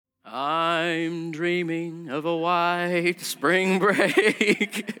I'm dreaming of a white spring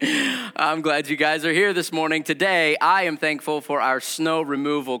break. I'm glad you guys are here this morning. Today, I am thankful for our snow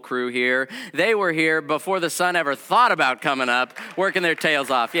removal crew here. They were here before the sun ever thought about coming up, working their tails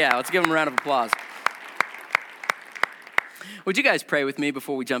off. Yeah, let's give them a round of applause. Would you guys pray with me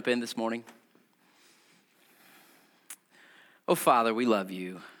before we jump in this morning? Oh, Father, we love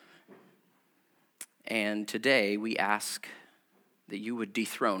you. And today we ask that you would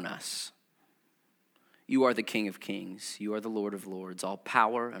dethrone us. You are the King of Kings. You are the Lord of Lords. All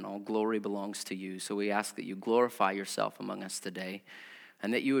power and all glory belongs to you. So we ask that you glorify yourself among us today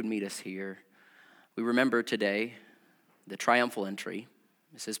and that you would meet us here. We remember today the triumphal entry.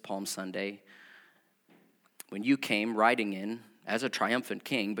 This is Palm Sunday. When you came riding in as a triumphant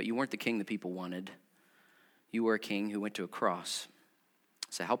king, but you weren't the king the people wanted. You were a king who went to a cross.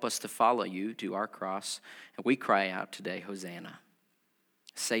 So help us to follow you to our cross. And we cry out today, Hosanna.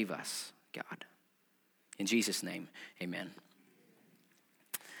 Save us, God. In Jesus' name, amen.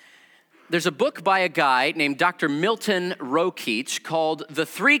 There's a book by a guy named Dr. Milton Rokeach called The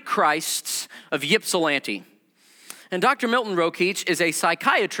Three Christs of Ypsilanti. And Dr. Milton Rokeach is a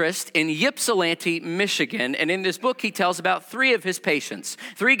psychiatrist in Ypsilanti, Michigan. And in this book, he tells about three of his patients,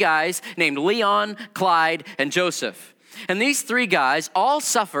 three guys named Leon, Clyde, and Joseph. And these three guys all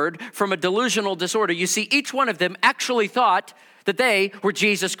suffered from a delusional disorder. You see, each one of them actually thought that they were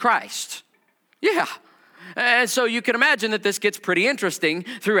Jesus Christ. Yeah. And so you can imagine that this gets pretty interesting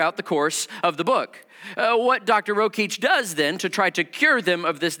throughout the course of the book. What Dr. Rokeach does then to try to cure them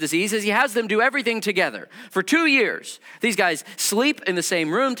of this disease is he has them do everything together. For 2 years, these guys sleep in the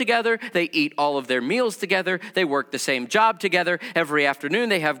same room together. They eat all of their meals together. They work the same job together. Every afternoon,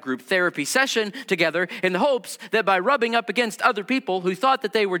 they have group therapy session together in the hopes that by rubbing up against other people who thought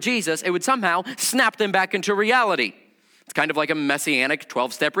that they were Jesus, it would somehow snap them back into reality. It's kind of like a messianic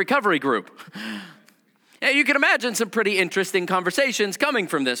 12-step recovery group. And you can imagine some pretty interesting conversations coming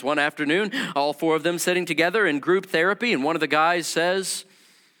from this. One afternoon, all four of them sitting together in group therapy, and one of the guys says,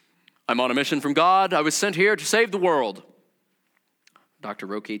 "I'm on a mission from God. I was sent here to save the world." Dr.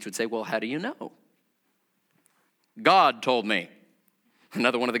 Rokeach would say, "Well, how do you know?" "God told me."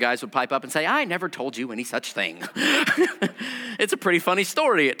 Another one of the guys would pipe up and say, "I never told you any such thing." It's a pretty funny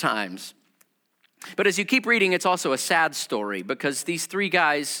story at times. But as you keep reading, it's also a sad story because these three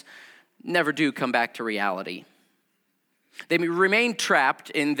guys never do come back to reality. They remain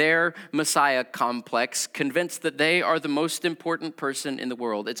trapped in their Messiah complex, convinced that they are the most important person in the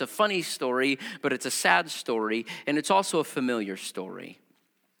world. It's a funny story, but it's a sad story, and it's also a familiar story.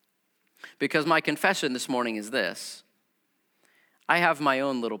 Because my confession this morning is this: I have my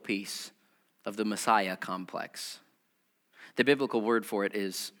own little piece of the Messiah complex. The biblical word for it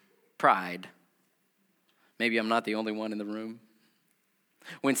is pride. Maybe I'm not the only one in the room.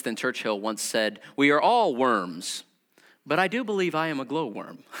 Winston Churchill once said, "We are all worms, but I do believe I am a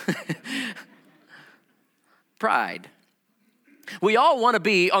glowworm." Pride. We all want to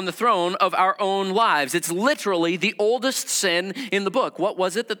be on the throne of our own lives. It's literally the oldest sin in the book. What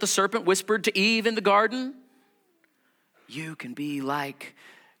was it that the serpent whispered to Eve in the garden? You can be like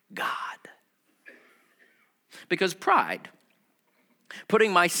God. Because pride,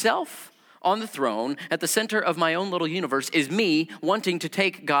 putting myself on the throne at the center of my own little universe, is me wanting to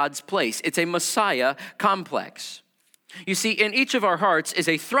take God's place. It's a Messiah complex. You see, in each of our hearts is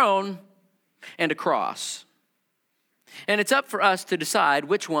a throne and a cross. And it's up for us to decide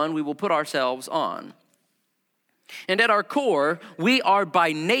which one we will put ourselves on. And at our core, we are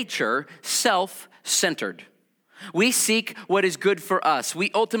by nature self-centered. We seek what is good for us.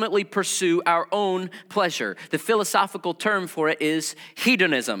 We ultimately pursue our own pleasure. The philosophical term for it is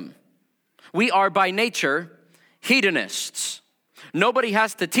hedonism. We are by nature hedonists. Nobody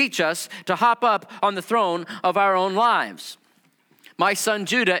has to teach us to hop up on the throne of our own lives. My son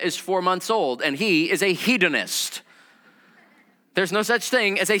Judah is 4 months old, and he is a hedonist. There's no such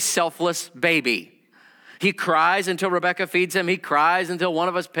thing as a selfless baby. He cries until Rebecca feeds him. He cries until one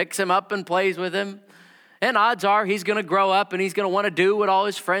of us picks him up and plays with him. And odds are he's going to grow up and he's going to want to do what all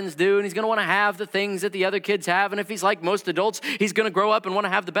his friends do. And he's going to want to have the things that the other kids have. And if he's like most adults, he's going to grow up and want to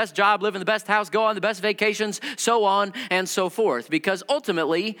have the best job, live in the best house, go on the best vacations, so on and so forth. Because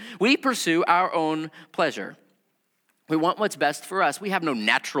ultimately, we pursue our own pleasure. We want what's best for us. We have no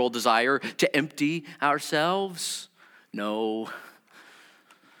natural desire to empty ourselves. No.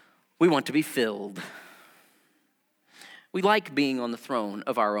 We want to be filled. We like being on the throne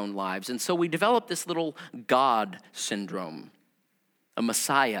of our own lives, and so we develop this little God syndrome, a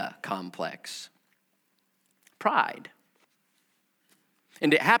Messiah complex, pride.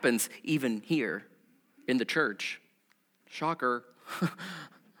 And it happens even here in the church. Shocker.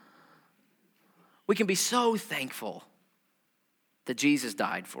 We can be so thankful that Jesus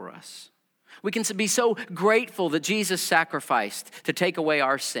died for us. We can be so grateful that Jesus sacrificed to take away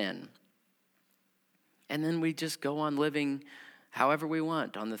our sin. And then we just go on living however we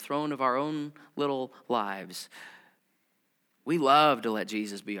want on the throne of our own little lives. We love to let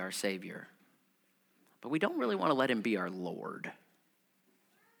Jesus be our Savior, but we don't really want to let him be our Lord.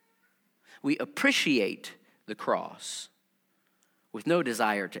 We appreciate the cross with no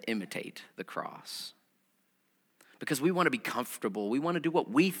desire to imitate the cross. Because we want to be comfortable. We want to do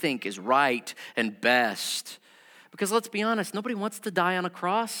what we think is right and best. Because let's be honest, nobody wants to die on a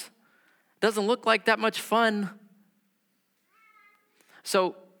cross. It doesn't look like that much fun.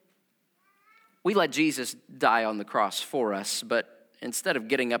 So we let Jesus die on the cross for us, but instead of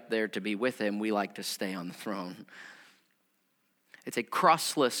getting up there to be with him, we like to stay on the throne. It's a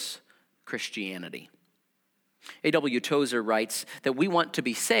crossless Christianity. A.W. Tozer writes that we want to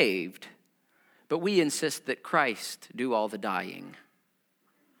be saved, but we insist that Christ do all the dying.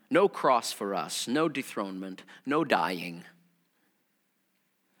 No cross for us, no dethronement, no dying.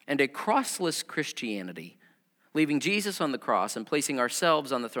 And a crossless Christianity, leaving Jesus on the cross and placing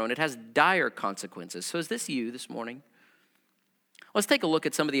ourselves on the throne, it has dire consequences. So is this you this morning? Let's take a look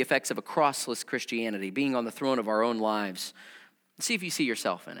at some of the effects of a crossless Christianity, being on the throne of our own lives. See if you see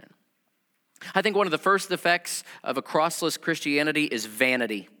yourself in it. I think one of the first effects of a crossless Christianity is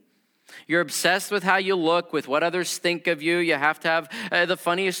vanity. You're obsessed with how you look, with what others think of you. You have to have the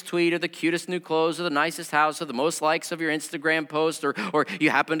funniest tweet or the cutest new clothes or the nicest house or the most likes of your Instagram post, or you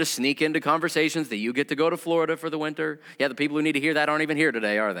happen to sneak into conversations that you get to go to Florida for the winter. Yeah, the people who need to hear that aren't even here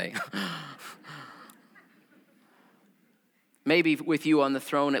today, are they? Maybe with you on the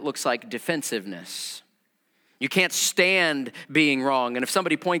throne, it looks like defensiveness. You can't stand being wrong. And if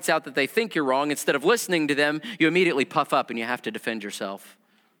somebody points out that they think you're wrong, instead of listening to them, you immediately puff up and you have to defend yourself.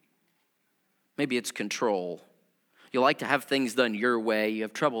 Maybe it's control. You like to have things done your way. You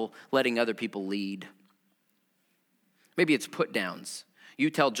have trouble letting other people lead. Maybe it's put downs. You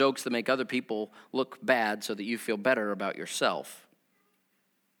tell jokes that make other people look bad so that you feel better about yourself.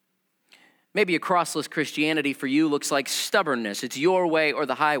 Maybe a crossless Christianity for you looks like stubbornness. It's your way or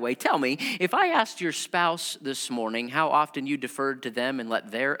the highway. Tell me, if I asked your spouse this morning how often you deferred to them and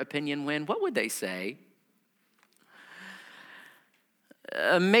let their opinion win, what would they say?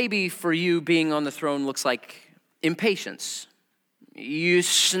 Maybe for you, being on the throne looks like impatience. You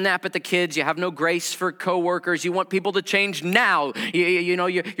snap at the kids. You have no grace for coworkers. You want people to change now.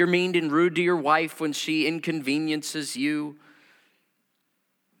 You're mean and rude to your wife when she inconveniences you.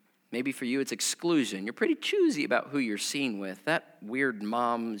 Maybe for you, it's exclusion. You're pretty choosy about who you're seen with. That weird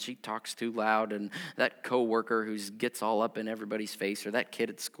mom, she talks too loud, and that coworker who gets all up in everybody's face, or that kid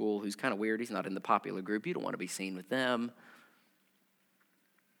at school who's kind of weird. He's not in the popular group. You don't want to be seen with them.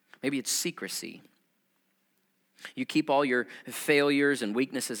 Maybe it's secrecy. You keep all your failures and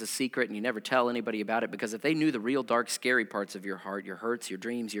weaknesses a secret, and you never tell anybody about it, because if they knew the real dark, scary parts of your heart, your hurts, your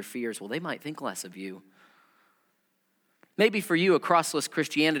dreams, your fears, well, they might think less of you. Maybe for you, a crossless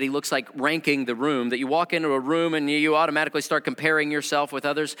Christianity looks like ranking the room, that you walk into a room and you automatically start comparing yourself with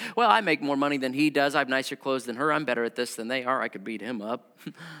others. Well, I make more money than he does. I have nicer clothes than her. I'm better at this than they are. I could beat him up.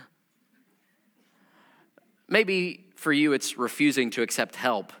 Maybe for you, it's refusing to accept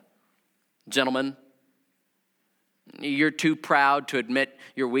help. Gentlemen, you're too proud to admit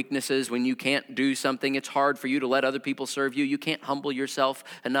your weaknesses. When you can't do something, it's hard for you to let other people serve you. You can't humble yourself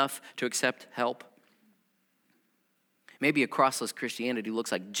enough to accept help. Maybe a crossless Christianity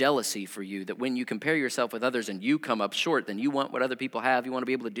looks like jealousy for you, that when you compare yourself with others and you come up short, then you want what other people have. You want to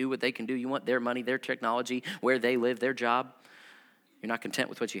be able to do what they can do. You want their money, their technology, where they live, their job. You're not content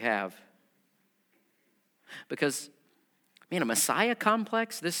with what you have. Because, man, a Messiah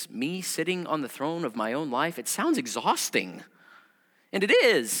complex, this me sitting on the throne of my own life, it sounds exhausting. And it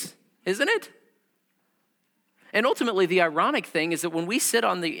is, isn't it? And ultimately, the ironic thing is that when we sit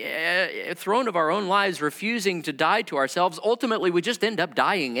on the throne of our own lives, refusing to die to ourselves, ultimately we just end up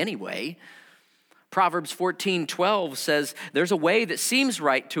dying anyway. Proverbs 14:12 says, "There's a way that seems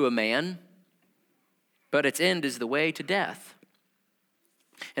right to a man, but its end is the way to death."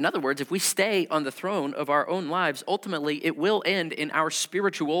 In other words, if we stay on the throne of our own lives, ultimately it will end in our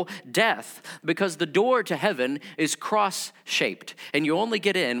spiritual death, because the door to heaven is cross-shaped, and you only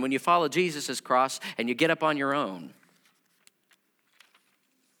get in when you follow Jesus' cross and you get up on your own.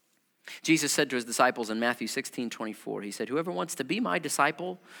 Jesus said to his disciples in Matthew 16:24, he said, "Whoever wants to be my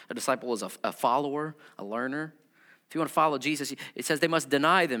disciple," a disciple is a follower, a learner. If you want to follow Jesus, it says they must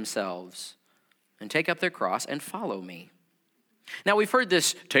deny themselves and take up their cross and follow me. Now, we've heard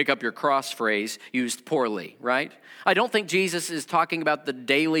this take up your cross phrase used poorly, right? I don't think Jesus is talking about the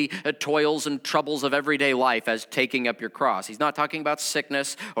daily toils and troubles of everyday life as taking up your cross. He's not talking about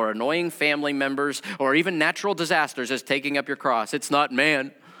sickness or annoying family members or even natural disasters as taking up your cross. It's not,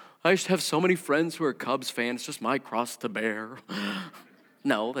 man, I used to have so many friends who are Cubs fans. It's just my cross to bear.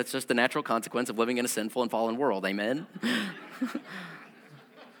 No, that's just the natural consequence of living in a sinful and fallen world. Amen?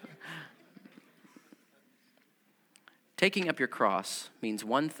 Taking up your cross means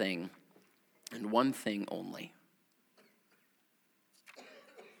one thing and one thing only: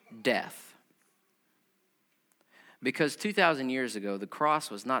 death. Because 2,000 years ago, the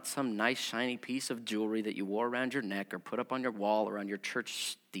cross was not some nice shiny piece of jewelry that you wore around your neck or put up on your wall or on your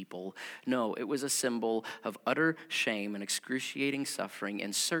church steeple. No, it was a symbol of utter shame and excruciating suffering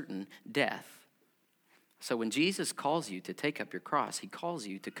and certain death. So when Jesus calls you to take up your cross, he calls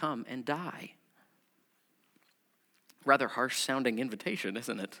you to come and die. Rather harsh-sounding invitation,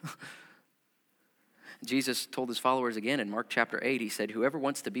 isn't it? Jesus told his followers again in Mark chapter 8, he said, "Whoever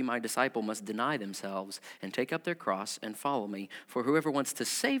wants to be my disciple must deny themselves and take up their cross and follow me. For whoever wants to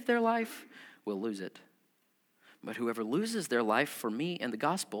save their life will lose it. But whoever loses their life for me and the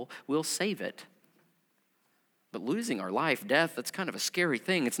gospel will save it." But losing our life, death, that's kind of a scary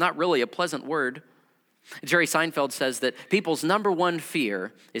thing. It's not really a pleasant word. Jerry Seinfeld says that people's number one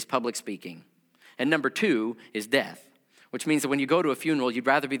fear is public speaking, and number two is death. Which means that when you go to a funeral, you'd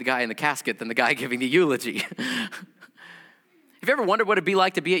rather be the guy in the casket than the guy giving the eulogy. Have you ever wondered what it'd be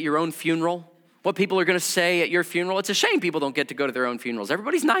like to be at your own funeral? What people are going to say at your funeral? It's a shame people don't get to go to their own funerals.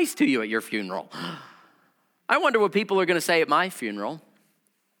 Everybody's nice to you at your funeral. I wonder what people are going to say at my funeral.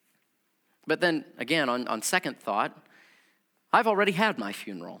 But then, again, on second thought, I've already had my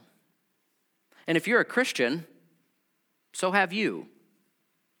funeral. And if you're a Christian, so have you.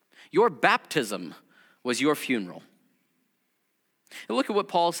 Your baptism was your funeral. And look at what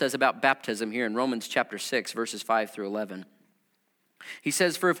Paul says about baptism here in Romans chapter 6, verses 5 through 11. He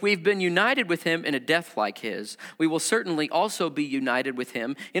says, "For if we've been united with him in a death like his, we will certainly also be united with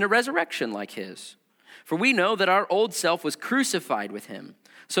him in a resurrection like his. For we know that our old self was crucified with him,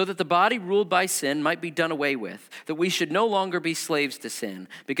 so that the body ruled by sin might be done away with, that we should no longer be slaves to sin,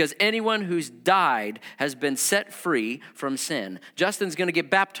 because anyone who's died has been set free from sin." Justin's going to get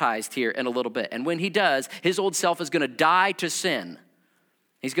baptized here in a little bit, and when he does, his old self is going to die to sin.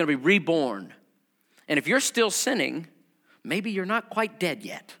 He's going to be reborn. And if you're still sinning, maybe you're not quite dead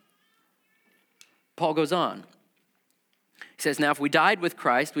yet. Paul goes on. He says, "Now if we died with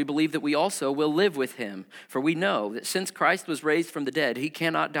Christ, we believe that we also will live with him. For we know that since Christ was raised from the dead, he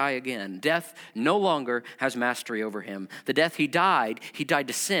cannot die again. Death no longer has mastery over him. The death he died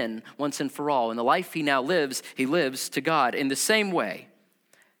to sin once and for all. And the life he now lives, he lives to God. In the same way,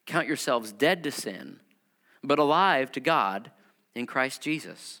 count yourselves dead to sin, but alive to God in Christ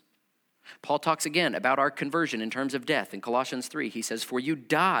Jesus." Paul talks again about our conversion in terms of death. In Colossians 3, he says, "For you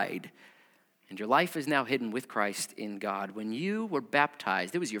died, and your life is now hidden with Christ in God." When you were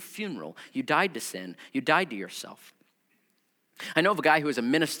baptized, it was your funeral. You died to sin. You died to yourself. I know of a guy who was a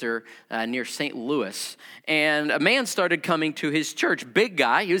minister near St. Louis, and a man started coming to his church. Big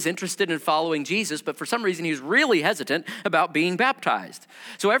guy. He was interested in following Jesus, but for some reason he was really hesitant about being baptized.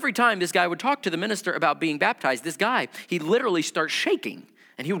 So every time this guy would talk to the minister about being baptized, this guy, he'd literally start shaking,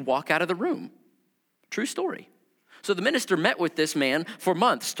 and he would walk out of the room. True story. So the minister met with this man for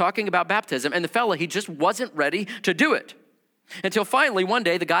months talking about baptism, and the fella, he just wasn't ready to do it. Until finally one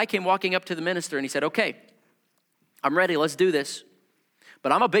day the guy came walking up to the minister and he said, "Okay, I'm ready, let's do this.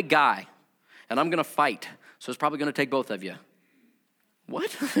 But I'm a big guy and I'm going to fight, so it's probably going to take both of you." What?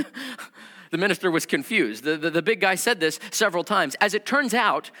 The minister was confused. The big guy said this several times. As it turns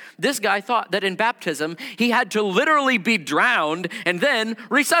out, this guy thought that in baptism he had to literally be drowned and then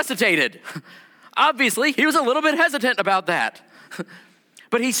resuscitated. Obviously, he was a little bit hesitant about that.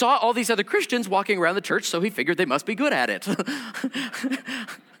 But he saw all these other Christians walking around the church, so he figured they must be good at it.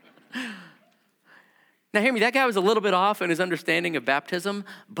 Now, hear me, that guy was a little bit off in his understanding of baptism,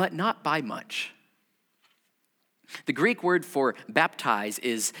 but not by much. The Greek word for baptize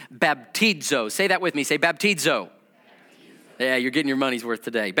is baptizo. Say that with me. Say baptizo. Yeah, you're getting your money's worth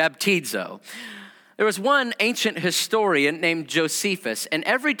today. Baptizo. There was one ancient historian named Josephus, and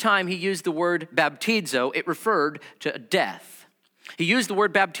every time he used the word baptizo, it referred to death. He used the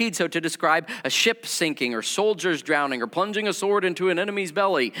word baptizo to describe a ship sinking or soldiers drowning or plunging a sword into an enemy's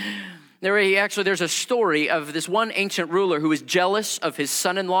belly. There's a story of this one ancient ruler who was jealous of his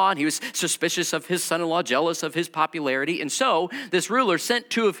son-in-law, and he was suspicious of his son-in-law, jealous of his popularity. And so this ruler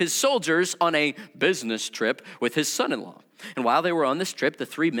sent two of his soldiers on a business trip with his son-in-law. And while they were on this trip, the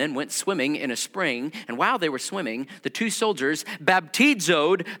three men went swimming in a spring. And while they were swimming, the two soldiers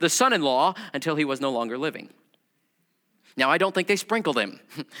baptizoed the son-in-law until he was no longer living. Now, I don't think they sprinkled him.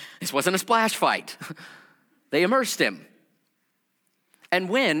 This wasn't a splash fight. They immersed him. And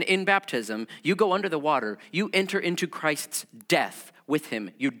when, in baptism, you go under the water, you enter into Christ's death with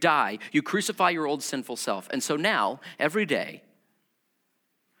him. You die. You crucify your old sinful self. And so now, every day,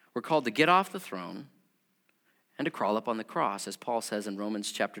 we're called to get off the throne and to crawl up on the cross, as Paul says in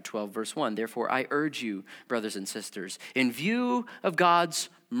Romans chapter 12, verse 1. Therefore, I urge you, brothers and sisters, in view of God's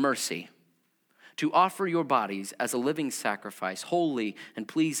mercy, to offer your bodies as a living sacrifice, holy and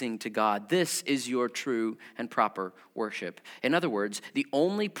pleasing to God. This is your true and proper worship. In other words, the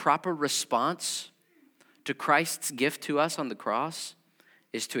only proper response to Christ's gift to us on the cross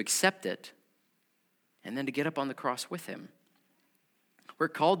is to accept it and then to get up on the cross with him. We're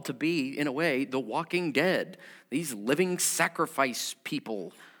called to be, in a way, the walking dead, these living sacrifice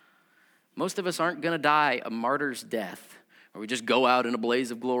people. Most of us aren't going to die a martyr's death, or we just go out in a blaze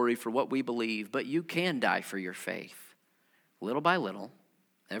of glory for what we believe, but you can die for your faith, little by little,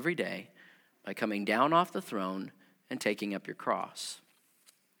 every day, by coming down off the throne and taking up your cross,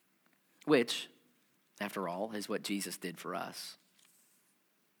 which, after all, is what Jesus did for us.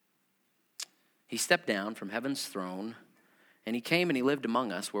 He stepped down from heaven's throne, and he came and he lived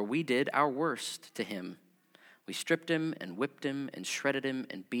among us where we did our worst to him. We stripped him and whipped him and shredded him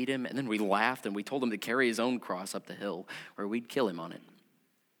and beat him, and then we laughed and we told him to carry his own cross up the hill where we'd kill him on it.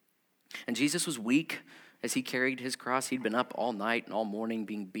 And Jesus was weak as he carried his cross. He'd been up all night and all morning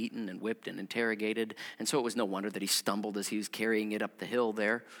being beaten and whipped and interrogated, and so it was no wonder that he stumbled as he was carrying it up the hill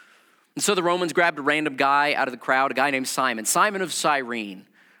there. And so the Romans grabbed a random guy out of the crowd, a guy named Simon of Cyrene.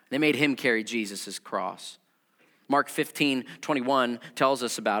 They made him carry Jesus' cross. Mark 15:21 tells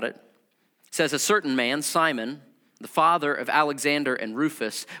us about it. It says, a certain man, Simon, the father of Alexander and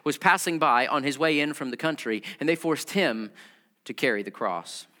Rufus, was passing by on his way in from the country, and they forced him to carry the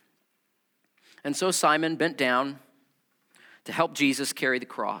cross. And so Simon bent down to help Jesus carry the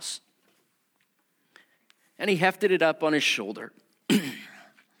cross. And he hefted it up on his shoulder. At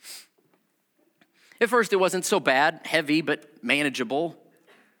first, it wasn't so bad, heavy, but manageable.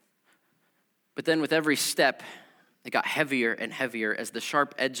 But then with every step, it got heavier and heavier as the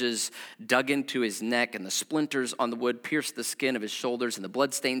sharp edges dug into his neck and the splinters on the wood pierced the skin of his shoulders and the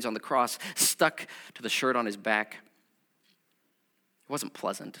bloodstains on the cross stuck to the shirt on his back. It wasn't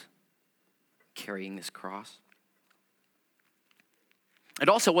pleasant carrying this cross. It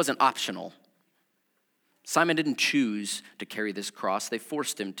also wasn't optional. Simon didn't choose to carry this cross. They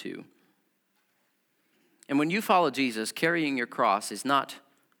forced him to. And when you follow Jesus, carrying your cross is not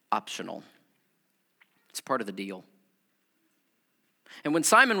optional. It's part of the deal. And when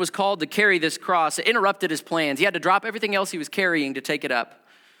Simon was called to carry this cross, it interrupted his plans. He had to drop everything else he was carrying to take it up.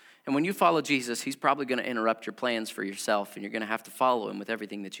 And when you follow Jesus, he's probably going to interrupt your plans for yourself, and you're going to have to follow him with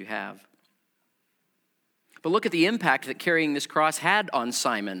everything that you have. But look at the impact that carrying this cross had on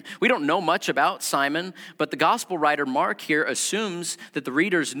Simon. We don't know much about Simon, but the gospel writer Mark here assumes that the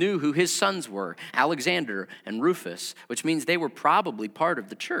readers knew who his sons were, Alexander and Rufus, which means they were probably part of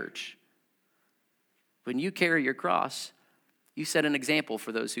the church. When you carry your cross, you set an example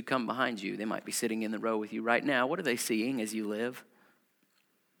for those who come behind you. They might be sitting in the row with you right now. What are they seeing as you live?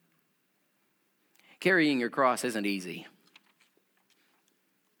 Carrying your cross isn't easy.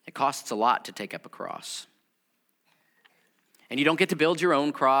 It costs a lot to take up a cross. And you don't get to build your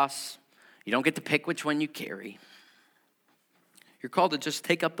own cross. You don't get to pick which one you carry. You're called to just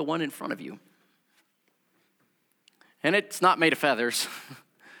take up the one in front of you. And it's not made of feathers.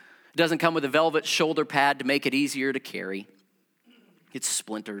 It doesn't come with a velvet shoulder pad to make it easier to carry. It's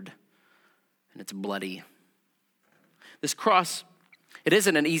splintered and it's bloody. This cross, it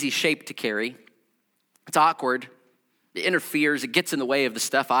isn't an easy shape to carry. It's awkward. It interferes. It gets in the way of the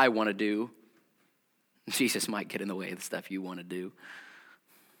stuff I want to do. Jesus might get in the way of the stuff you want to do.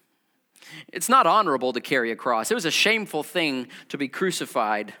 It's not honorable to carry a cross. It was a shameful thing to be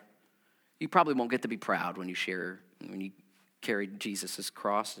crucified. You probably won't get to be proud when you carry Jesus'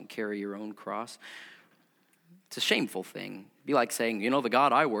 cross and carry your own cross. It's a shameful thing. It'd be like saying, the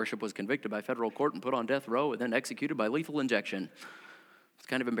God I worship was convicted by federal court and put on death row and then executed by lethal injection. It's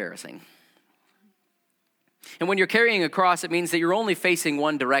kind of embarrassing. And when you're carrying a cross, it means that you're only facing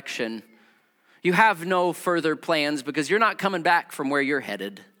one direction. You have no further plans because you're not coming back from where you're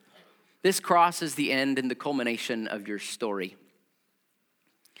headed. This cross is the end and the culmination of your story.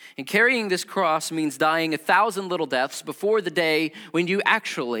 And carrying this cross means dying 1,000 little deaths before the day when you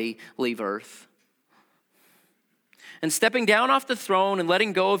actually leave earth. And stepping down off the throne and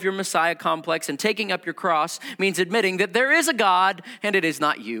letting go of your Messiah complex and taking up your cross means admitting that there is a God and it is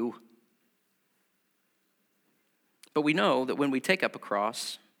not you. But we know that when we take up a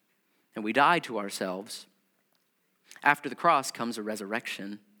cross and we die to ourselves, after the cross comes a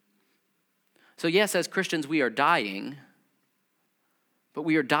resurrection. So yes, as Christians, we are dying, but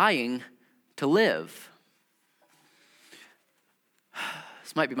we are dying to live.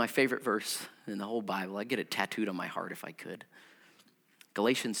 This might be my favorite verse in the whole Bible. I'd get it tattooed on my heart if I could.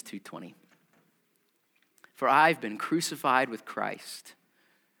 Galatians 2:20. For I've been crucified with Christ,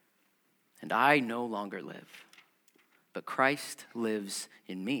 and I no longer live, but Christ lives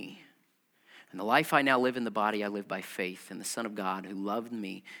in me. And the life I now live in the body, I live by faith in the Son of God who loved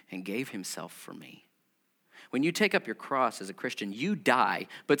me and gave himself for me. When you take up your cross as a Christian, you die,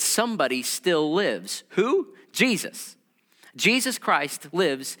 but somebody still lives. Who? Jesus. Jesus Christ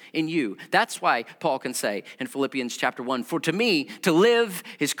lives in you. That's why Paul can say in Philippians chapter 1, for to me, to live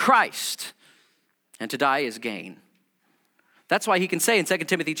is Christ, and to die is gain. That's why he can say in 2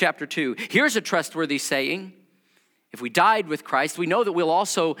 Timothy chapter 2, here's a trustworthy saying. If we died with Christ, we know that we'll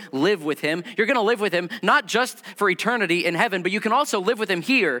also live with him. You're going to live with him, not just for eternity in heaven, but you can also live with him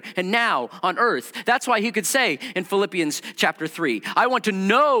here and now on earth. That's why he could say in Philippians chapter 3, I want to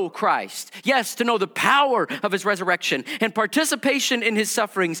know Christ. Yes, to know the power of his resurrection and participation in his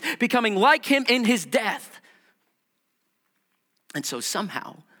sufferings, becoming like him in his death. And so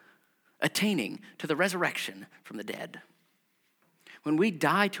somehow attaining to the resurrection from the dead. When we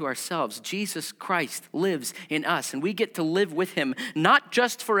die to ourselves, Jesus Christ lives in us, and we get to live with him, not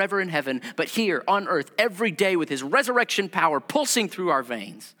just forever in heaven, but here on earth every day with his resurrection power pulsing through our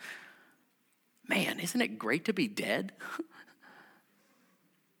veins. Man, isn't it great to be dead?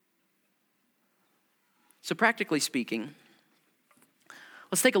 So practically speaking,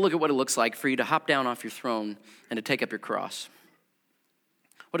 let's take a look at what it looks like for you to hop down off your throne and to take up your cross.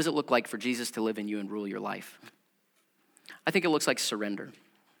 What does it look like for Jesus to live in you and rule your life? I think it looks like surrender.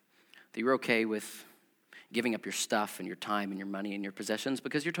 That you're okay with giving up your stuff and your time and your money and your possessions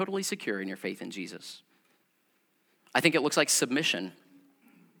because you're totally secure in your faith in Jesus. I think it looks like submission.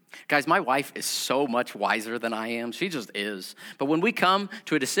 Guys, my wife is so much wiser than I am. She just is. But when we come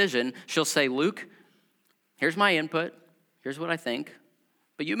to a decision, she'll say, Luke, here's my input. Here's what I think.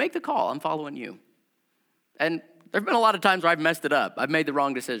 But you make the call. I'm following you. And there have been a lot of times where I've messed it up. I've made the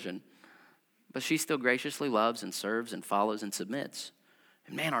wrong decision. But she still graciously loves and serves and follows and submits.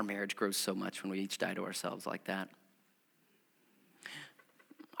 And man, our marriage grows so much when we each die to ourselves like that.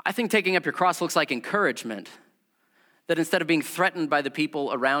 I think taking up your cross looks like encouragement. That instead of being threatened by the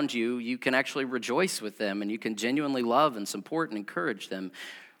people around you, you can actually rejoice with them and you can genuinely love and support and encourage them.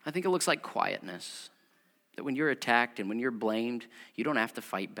 I think it looks like quietness. That when you're attacked and when you're blamed, you don't have to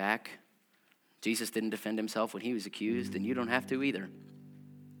fight back. Jesus didn't defend himself when he was accused, and you don't have to either.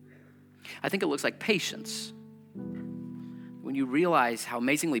 I think it looks like patience. When you realize how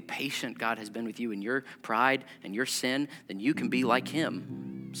amazingly patient God has been with you in your pride and your sin, then you can be like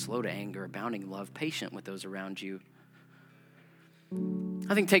him, slow to anger, abounding in love, patient with those around you.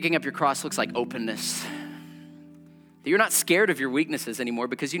 I think taking up your cross looks like openness. That you're not scared of your weaknesses anymore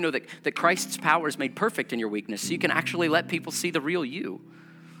because you know that Christ's power is made perfect in your weakness, so you can actually let people see the real you.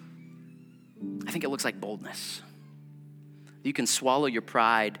 I think it looks like boldness. You can swallow your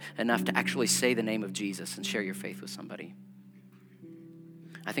pride enough to actually say the name of Jesus and share your faith with somebody.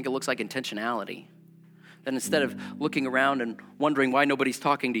 I think it looks like intentionality. That instead of looking around and wondering why nobody's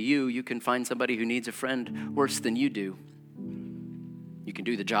talking to you, you can find somebody who needs a friend worse than you do. You can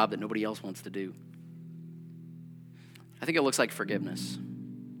do the job that nobody else wants to do. I think it looks like forgiveness.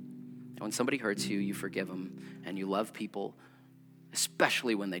 And when somebody hurts you, you forgive them and you love people,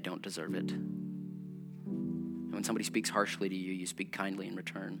 especially when they don't deserve it. And when somebody speaks harshly to you, you speak kindly in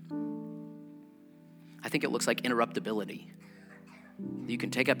return. I think it looks like interruptibility. You can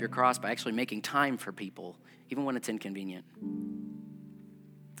take up your cross by actually making time for people, even when it's inconvenient.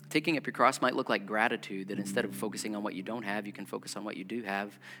 Taking up your cross might look like gratitude, that instead of focusing on what you don't have, you can focus on what you do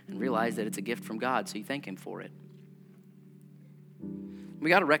have and realize that it's a gift from God, so you thank him for it. We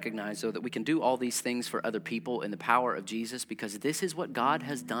got to recognize, though, that we can do all these things for other people in the power of Jesus because this is what God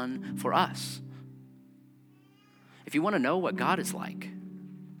has done for us. If you want to know what God is like,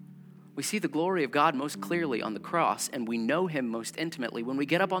 we see the glory of God most clearly on the cross, and we know him most intimately when we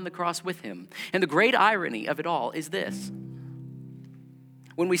get up on the cross with him. And the great irony of it all is this.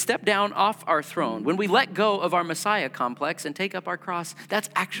 When we step down off our throne, when we let go of our Messiah complex and take up our cross, that's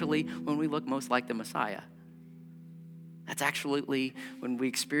actually when we look most like the Messiah. That's actually when we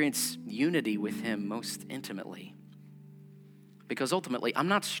experience unity with him most intimately. Because ultimately, I'm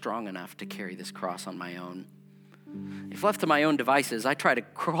not strong enough to carry this cross on my own. If left to my own devices, I try to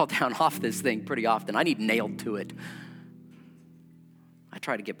crawl down off this thing pretty often. I need nailed to it. I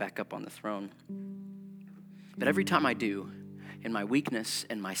try to get back up on the throne. But every time I do, in my weakness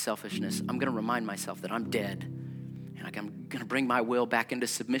and my selfishness, I'm going to remind myself that I'm dead. And I'm going to bring my will back into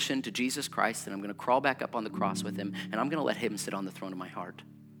submission to Jesus Christ, and I'm going to crawl back up on the cross with him, and I'm going to let him sit on the throne of my heart.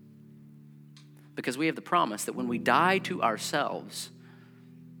 Because we have the promise that when we die to ourselves,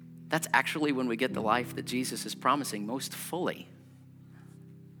 that's actually when we get the life that Jesus is promising most fully.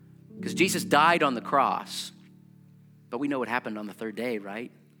 Because Jesus died on the cross, but we know what happened on the third day,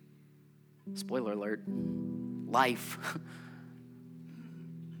 right? Spoiler alert, life.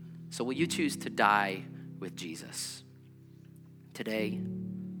 So will you choose to die with Jesus today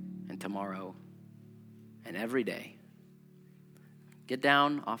and tomorrow and every day? Get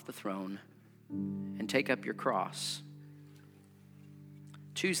down off the throne and take up your cross.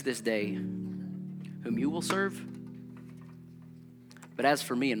 Choose this day whom you will serve. But as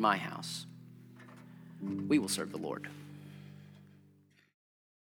for me and my house, we will serve the Lord.